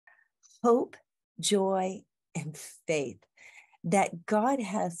hope, joy, and faith that God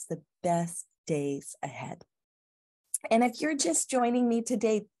has the best days ahead. And if you're just joining me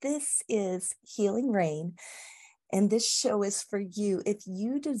today, this is Healing Rain, and this show is for you if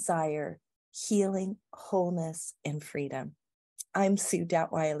you desire healing, wholeness, and freedom. I'm Sue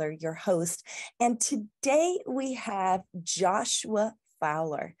Detweiler, your host, and today we have Joshua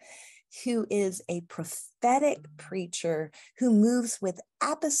Fowler, who is a prophetic preacher who moves with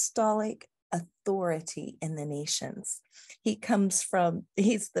apostolic authority in the nations. He's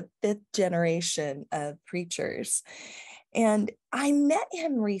the fifth generation of preachers. And I met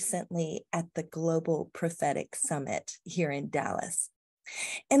him recently at the Global Prophetic Summit here in Dallas.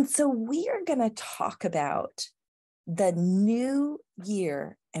 And so we are going to talk about the new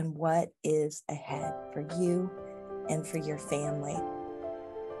year and what is ahead for you and for your family.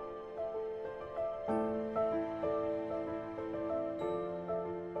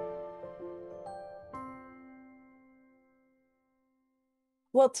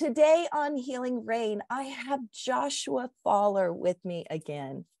 Well, today on Healing Rain, I have Joshua Fowler with me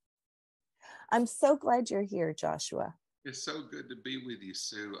again. I'm so glad you're here, Joshua. It's so good to be with you,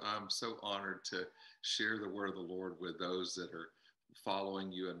 Sue. I'm so honored to share the word of the Lord with those that are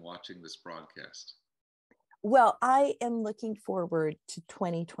following you and watching this broadcast. Well, I am looking forward to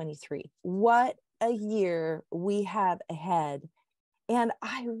 2023. What a year we have ahead. And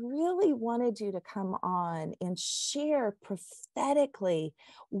I really wanted you to come on and share prophetically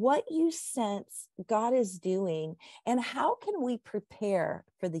what you sense God is doing and how can we prepare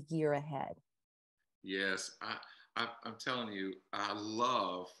for the year ahead? Yes, I'm telling you, I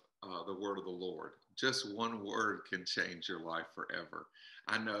love the word of the Lord. Just one word can change your life forever.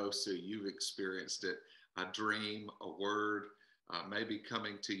 I know, Sue, you've experienced it. A dream, a word, maybe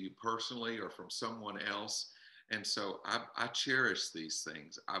coming to you personally or from someone else. And so I cherish these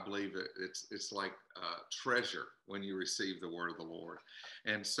things. I believe it's like treasure when you receive the word of the Lord.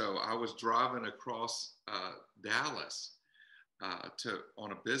 And so I was driving across Dallas to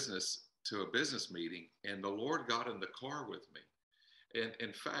a business meeting, and the Lord got in the car with me. And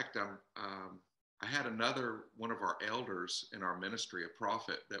in fact, I had another one of our elders in our ministry, a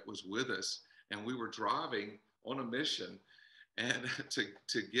prophet, that was with us, and we were driving on a mission and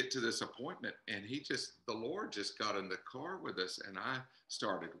to get to this appointment, and the Lord just got in the car with us, and I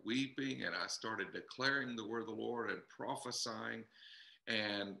started weeping, and I started declaring the word of the Lord and prophesying,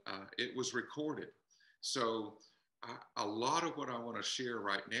 and it was recorded. So a lot of what I want to share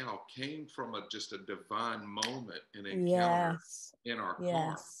right now came from just a divine moment, an encounter in our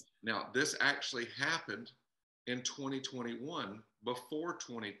car. Now, this actually happened in 2021, before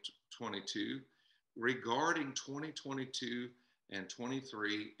 2022, regarding 2022 and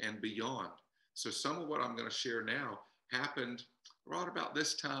 23 and beyond. So some of what I'm going to share now happened right about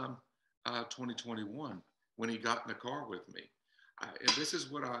this time, 2021, when he got in the car with me. And this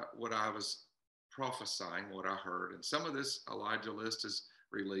is what I was prophesying, what I heard. And some of this Elijah list is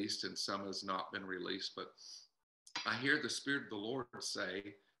released and some has not been released. But I hear the Spirit of the Lord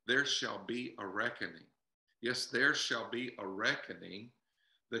say, there shall be a reckoning. Yes, there shall be a reckoning.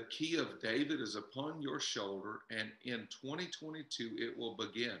 The key of David is upon your shoulder, and in 2022 it will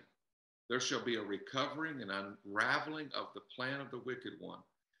begin. There shall be a recovering and unraveling of the plan of the wicked one.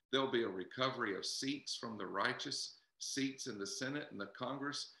 There'll be a recovery of seats from the righteous, seats in the Senate and the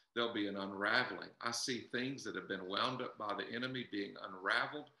Congress. There'll be an unraveling. I see things that have been wound up by the enemy being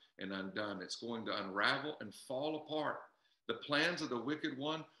unraveled and undone. It's going to unravel and fall apart. The plans of the wicked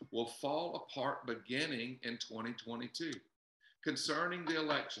one will fall apart beginning in 2022. Concerning the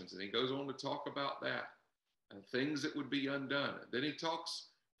elections, and he goes on to talk about that and things that would be undone. Then he talks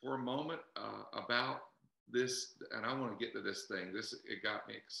for a moment about this, and I want to get to this thing. It got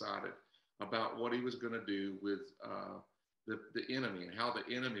me excited about what he was going to do with the enemy and how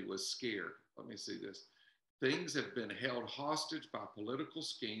the enemy was scared. Let me see this. Things have been held hostage by political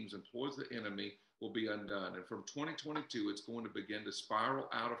schemes and ploys of the enemy will be undone. And from 2022, it's going to begin to spiral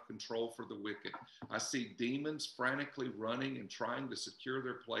out of control for the wicked. I see demons frantically running and trying to secure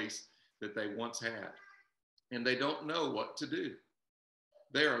their place that they once had. And they don't know what to do.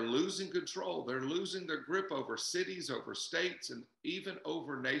 They are losing control. They're losing their grip over cities, over states, and even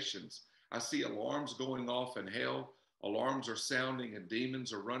over nations. I see alarms going off in hell. Alarms are sounding and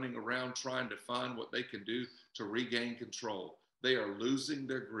demons are running around trying to find what they can do to regain control. They are losing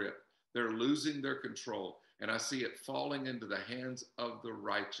their grip. They're losing their control. And I see it falling into the hands of the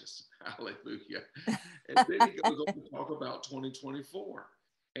righteous. Hallelujah. And then he goes on to talk about 2024.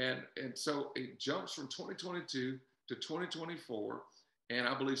 And so it jumps from 2022 to 2024. And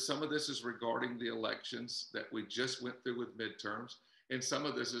I believe some of this is regarding the elections that we just went through with midterms. And some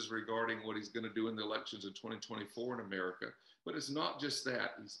of this is regarding what he's going to do in the elections in 2024 in America. But it's not just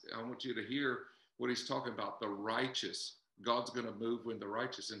that. I want you to hear what he's talking about, the righteous. God's going to move when the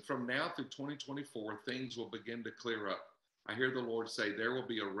righteous. And from now through 2024, things will begin to clear up. I hear the Lord say there will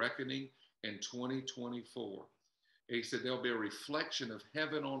be a reckoning in 2024. He said there'll be a reflection of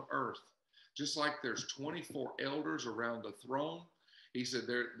heaven on earth. Just like there's 24 elders around the throne, he said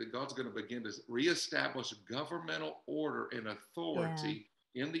that God's going to begin to reestablish governmental order and authority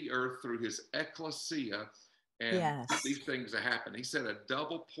in the earth through his ecclesia, and these things that happen. He said a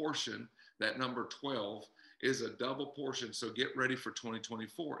double portion, that number 12 is a double portion. So get ready for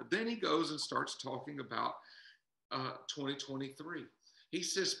 2024. Then he goes and starts talking about 2023. He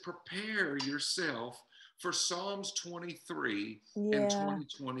says, prepare yourself for Psalms 23 and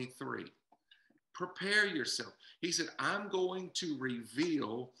 2023. Prepare yourself. He said, I'm going to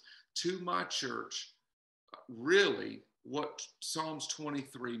reveal to my church really what Psalms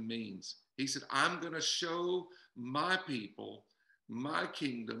 23 means. He said, I'm going to show my people, my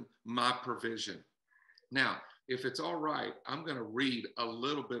kingdom, my provision. Now, if it's all right, I'm going to read a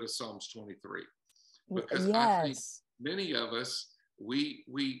little bit of Psalms 23 because I think many of us, we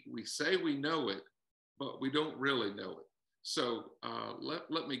say we know it, but we don't really know it. So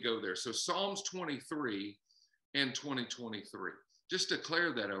let me go there. So Psalms 23 and 2023. Just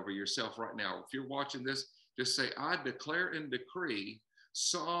declare that over yourself right now. If you're watching this, just say, I declare and decree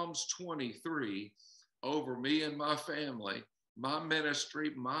Psalms 23 over me and my family, my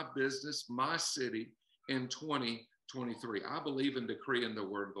ministry, my business, my city in 2023. I believe in decreeing the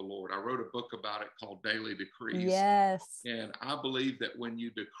word of the Lord. I wrote a book about it called Daily Decrees. Yes. And I believe that when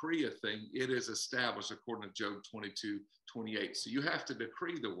you decree a thing, it is established according to Job 22:28. So you have to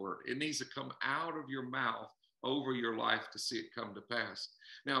decree the word. It needs to come out of your mouth over your life to see it come to pass.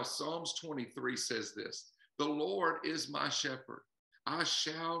 Now, Psalms 23 says this, the Lord is my shepherd. I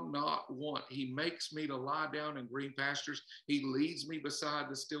shall not want. He makes me to lie down in green pastures. He leads me beside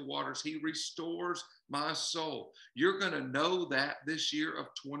the still waters. He restores my soul. You're going to know that this year of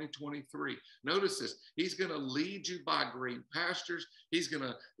 2023. Notice this. He's going to lead you by green pastures. He's going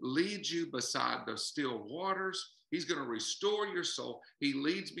to lead you beside the still waters. He's going to restore your soul. He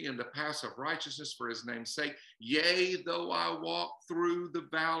leads me in the paths of righteousness for his name's sake. Yea, though I walk through the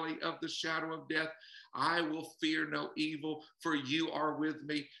valley of the shadow of death, I will fear no evil, for you are with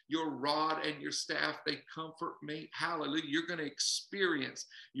me. Your rod and your staff, they comfort me. Hallelujah. You're going to experience,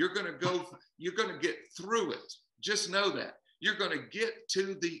 you're going to get through it. Just know that. You're going to get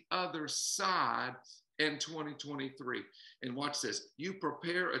to the other side in 2023. And watch this. You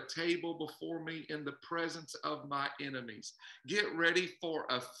prepare a table before me in the presence of my enemies. Get ready for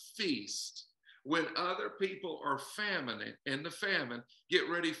a feast. When other people are in the famine, get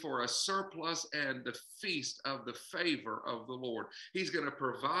ready for a surplus and the feast of the favor of the Lord. He's going to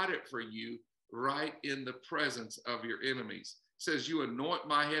provide it for you right in the presence of your enemies. It says, you anoint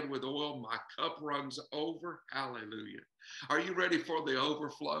my head with oil, my cup runs over. Hallelujah. Are you ready for the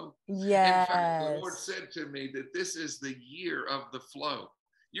overflow? Yes. In fact, the Lord said to me that this is the year of the flow.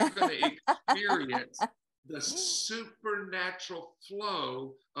 You're going to experience the supernatural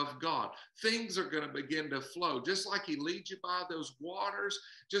flow of God. Things are going to begin to flow, just like he leads you by those waters,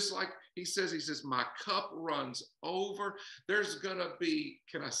 just like he says, my cup runs over. There's going to be,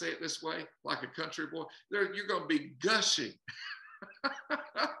 can I say it this way, like a country boy, you're going to be gushing.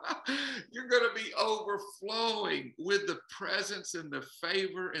 You're going to be overflowing with the presence and the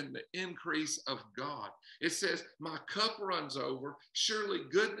favor and the increase of God. It says, my cup runs over. Surely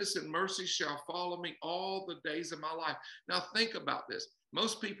goodness and mercy shall follow me all the days of my life. Now think about this.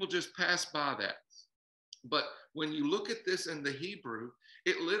 Most people just pass by that. But when you look at this in the Hebrew,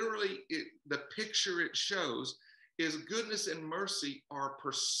 it literally, the picture it shows is goodness and mercy are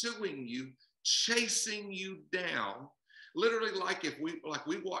pursuing you, chasing you down. Literally, like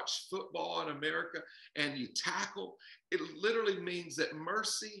we watch football in America and you tackle, it literally means that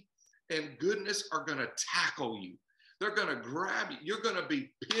mercy and goodness are going to tackle you. They're going to grab you. You're going to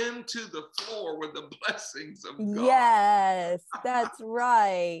be pinned to the floor with the blessings of God. Yes, that's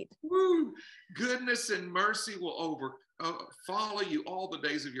right. Woo. Goodness and mercy will follow you all the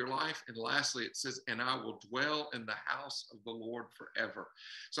days of your life. And lastly, it says, and I will dwell in the house of the Lord forever.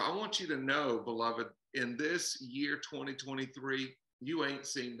 So I want you to know, beloved, in this year 2023, you ain't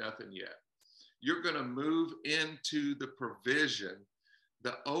seen nothing yet. You're going to move into the provision,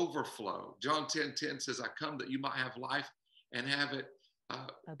 the overflow. John 10:10 says, I come that you might have life and have it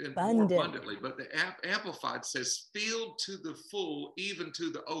more abundantly. But the Amplified says, filled to the full, even to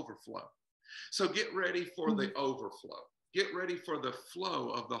the overflow. So get ready for the overflow. Get ready for the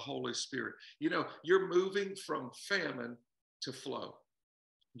flow of the Holy Spirit. You know, you're moving from famine to flow.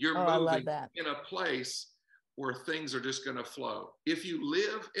 You're Oh, I love moving that. in a place where things are just going to flow. If you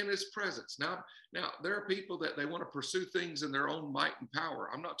live in his presence. Now there are people that they want to pursue things in their own might and power.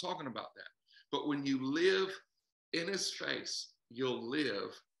 I'm not talking about that. But when you live in his face, you'll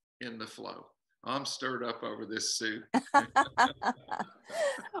live in the flow. I'm stirred up over this, Sue.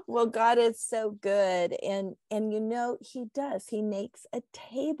 Well, God is so good. And he does. He makes a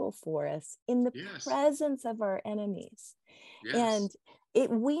table for us in the Yes. presence of our enemies. Yes.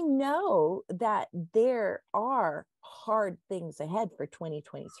 And we know that there are hard things ahead for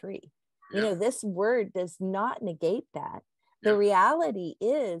 2023. Yep. This word does not negate that. The Yep. reality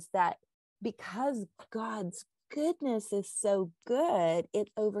is that because God's goodness is so good, it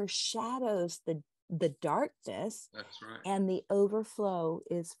overshadows the darkness. That's right. And the overflow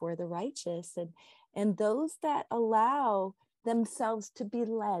is for the righteous and those that allow themselves to be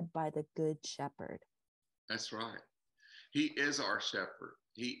led by the good shepherd. That's right. He is our shepherd.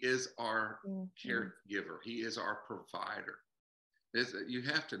 He is our caregiver. He is our provider. You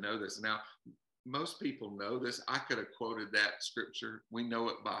have to know this. Now, most people know this. I could have quoted that scripture. We know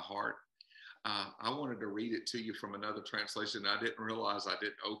it by heart. I wanted to read it to you from another translation. I didn't realize I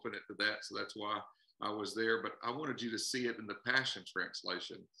didn't open it to that, so that's why I was there. But I wanted you to see it in the Passion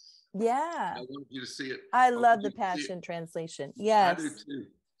Translation. Yeah. I wanted you to see it. I love the Passion Translation. Yes. I do too.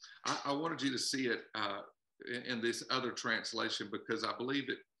 I wanted you to see it in this other translation because I believe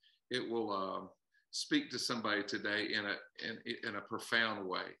it will speak to somebody today in a profound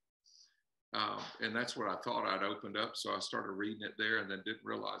way. And that's what I thought. I'd opened up, so I started reading it there and then didn't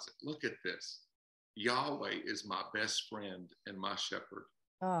realize it. Look at this. Yahweh is my best friend and my shepherd.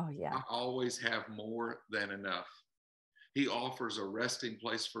 Oh, yeah. I always have more than enough. He offers a resting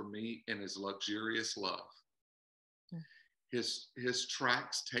place for me in his luxurious love. His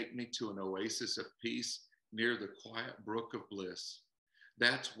tracks take me to an oasis of peace near the quiet brook of bliss.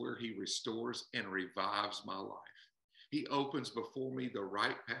 That's where he restores and revives my life. He opens before me the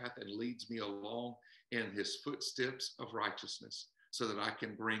right path and leads me along in his footsteps of righteousness so that I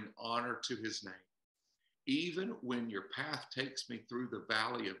can bring honor to his name. Even when your path takes me through the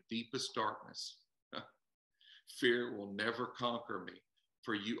valley of deepest darkness, fear will never conquer me,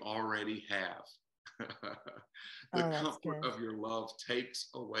 for you already have. The comfort of your love takes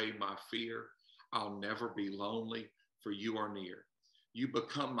away my fear. I'll never be lonely, for you are near. You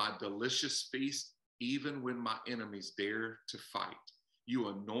become my delicious feast, even when my enemies dare to fight. You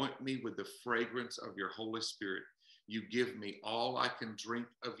anoint me with the fragrance of your Holy Spirit. You give me all I can drink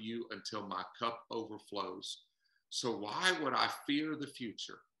of you until my cup overflows. So why would I fear the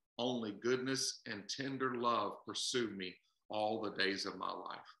future? Only goodness and tender love pursue me all the days of my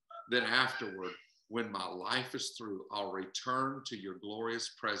life. Then afterward, when my life is through, I'll return to your glorious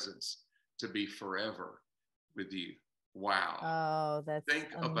presence to be forever with you. Wow. Oh, that's think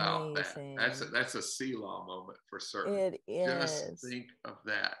amazing. About that. That's a Selah moment for certain. It is. Just think of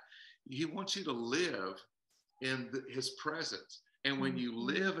that. He wants you to live in his presence. And when you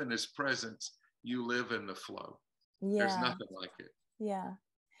live in his presence, you live in the flow. Yeah. There's nothing like it. Yeah.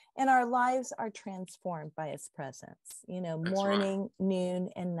 And our lives are transformed by his presence. That's morning, right. Noon,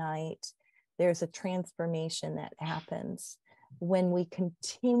 and night. There's a transformation that happens when we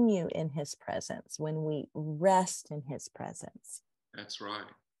continue in his presence, when we rest in his presence. That's right.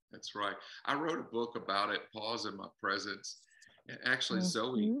 That's right. I wrote a book about it, Pause in My Presence. And actually,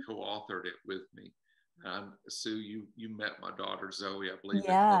 Zoe co-authored it with me. Sue, you met my daughter Zoe, I believe,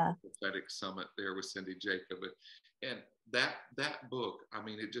 at the prophetic summit there with Cindy Jacob. And that book, I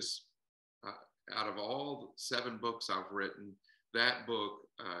mean, it just, out of all 7 books I've written, that book,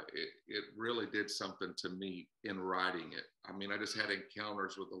 it really did something to me in writing it. I mean, I just had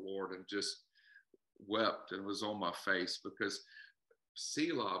encounters with the Lord and just wept and was on my face because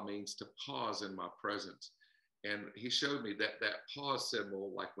Selah means to pause in my presence. And he showed me that pause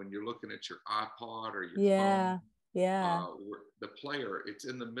symbol, like when you're looking at your iPod or your phone, the player, it's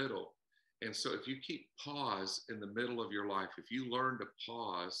in the middle. And so if you keep pause in the middle of your life, if you learn to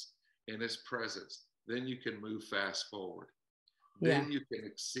pause in his presence, then you can move fast forward. Then you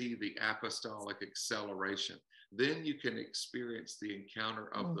can see the apostolic acceleration. Then you can experience the encounter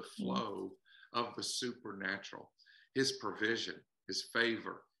of the flow of the supernatural, his provision, his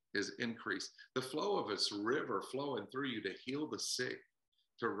favor, his increase, the flow of his river flowing through you to heal the sick,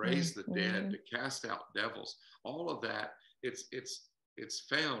 to raise the dead, to cast out devils. All of that, it's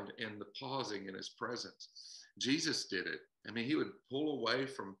found in the pausing in his presence. Jesus did it. I mean, he would pull away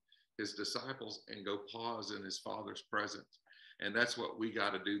from his disciples and go pause in his Father's presence. And that's what we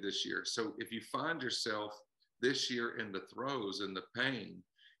got to do this year. So if you find yourself this year in the throes and the pain,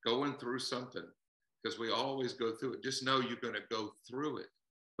 going through something, because we always go through it, just know you're going to go through it.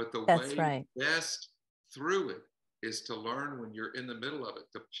 But the That's way right. best through it is to learn when you're in the middle of it,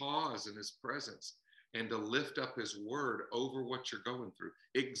 to pause in his presence and to lift up his word over what you're going through.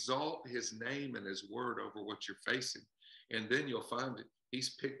 Exalt his name and his word over what you're facing. And then you'll find it.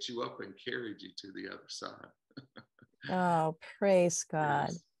 He's picked you up and carried you to the other side. Oh, praise God.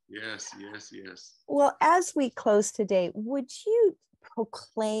 Yes, yes, yes, yes. Well, as we close today, would you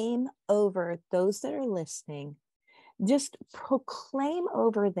proclaim over those that are listening, just proclaim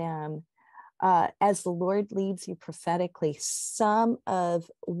over them as the Lord leads you prophetically, some of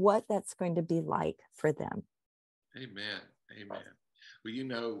what that's going to be like for them? Amen. Amen. Well, you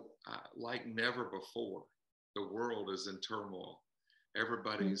know, like never before, the world is in turmoil.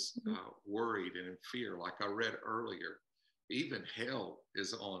 Everybody's worried and in fear. Like I read earlier, even hell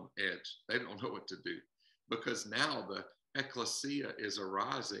is on edge. They don't know what to do because now the ecclesia is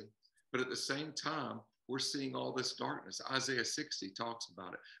arising, but at the same time, we're seeing all this darkness. Isaiah 60 talks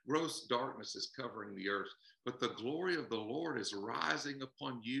about it. Gross darkness is covering the earth, but the glory of the Lord is rising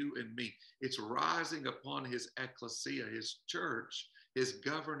upon you and me. It's rising upon his ecclesia, his church, his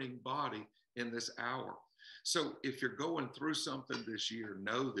governing body in this hour. So if you're going through something this year,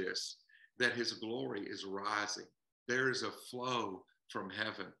 know this, that his glory is rising. There is a flow from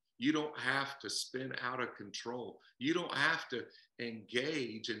heaven. You don't have to spin out of control. You don't have to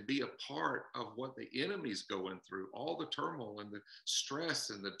engage and be a part of what the enemy's going through, all the turmoil and the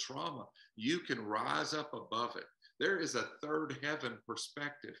stress and the trauma. You can rise up above it. There is a third heaven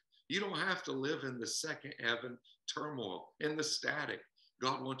perspective. You don't have to live in the second heaven turmoil, in the static.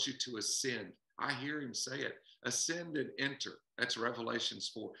 God wants you to ascend. I hear him say it, ascend and enter. That's Revelations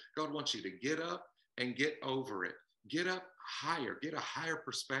 4. God wants you to get up and get over it. Get up higher, get a higher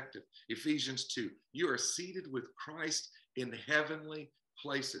perspective. Ephesians 2, you are seated with Christ in heavenly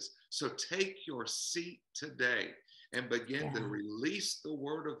places. So take your seat today and begin to release the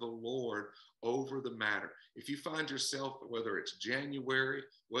word of the Lord over the matter. If you find yourself, whether it's January,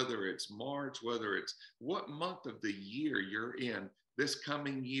 whether it's March, whether it's what month of the year you're in, this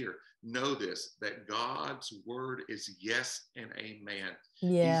coming year, know this, that God's word is yes and amen.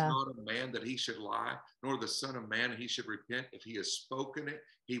 Yeah. He's not a man that he should lie, nor the son of man he should repent. If he has spoken it,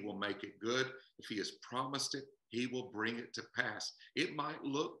 he will make it good. If he has promised it, he will bring it to pass. It might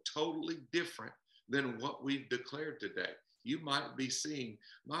look totally different than what we've declared today. You might be seeing,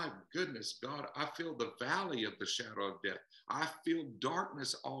 my goodness, God, I feel the valley of the shadow of death. I feel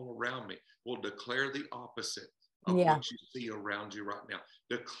darkness all around me. Well, declare the opposite of what you see around you right now.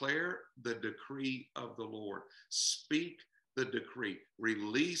 Declare the decree of the Lord. Speak the decree.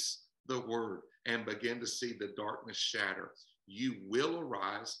 Release the word and begin to see the darkness shatter. You will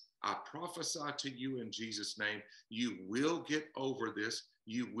arise. I prophesy to you in Jesus' name. You will get over this.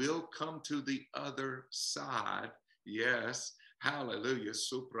 You will come to the other side. Yes. Hallelujah.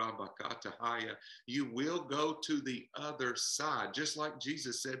 Suprabakatahaya. You will go to the other side. Just like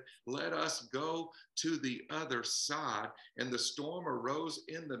Jesus said, let us go to the other side. And the storm arose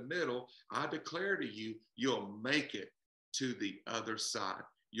in the middle. I declare to you, you'll make it to the other side.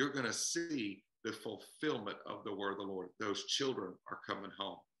 You're going to see the fulfillment of the word of the Lord. Those children are coming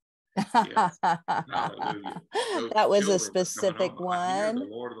home. Yes. Hallelujah. Those that was a children are specific coming home. I hear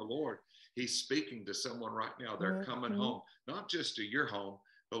one. the Lord. He's speaking to someone right now. They're coming home, not just to your home.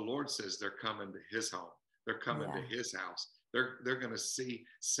 The Lord says they're coming to his home. They're coming to his house. They're going to see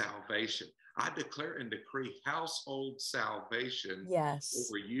salvation. I declare and decree household salvation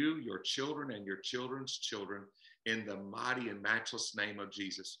over you, your children, and your children's children in the mighty and matchless name of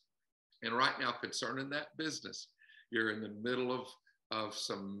Jesus. And right now, concerning that business, you're in the middle of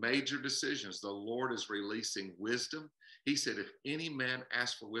some major decisions. The Lord is releasing wisdom. He said, if any man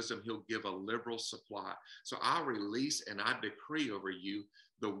asks for wisdom, he'll give a liberal supply. So I release and I decree over you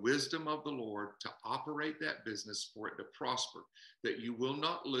the wisdom of the Lord to operate that business, for it to prosper, that you will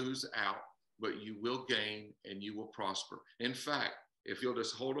not lose out, but you will gain and you will prosper. In fact, if you'll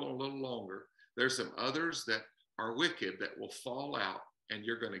just hold on a little longer, there's some others that are wicked that will fall out and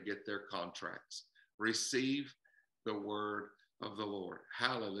you're going to get their contracts. Receive the word of the Lord.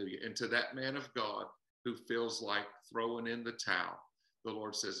 Hallelujah. And to that man of God who feels like throwing in the towel, the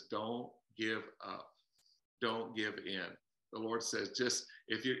Lord says, don't give up. Don't give in. The Lord says, just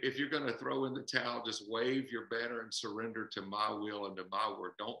if you're going to throw in the towel, just wave your banner and surrender to my will and to my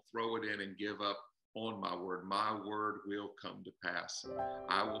word. Don't throw it in and give up on my word. My word will come to pass.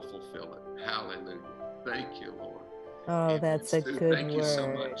 I will fulfill it. Hallelujah. Thank you, Lord. Oh, Amen. that's a Sue, good thank word. You so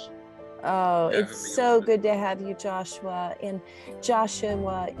much. Oh, it's so good to have you, Joshua. And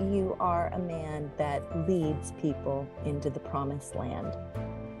Joshua, you are a man that leads people into the promised land.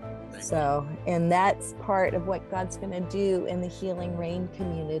 So, and that's part of what God's going to do in the Healing Rain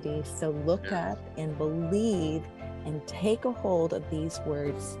community. So look up and believe and take a hold of these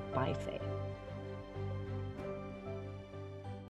words by faith.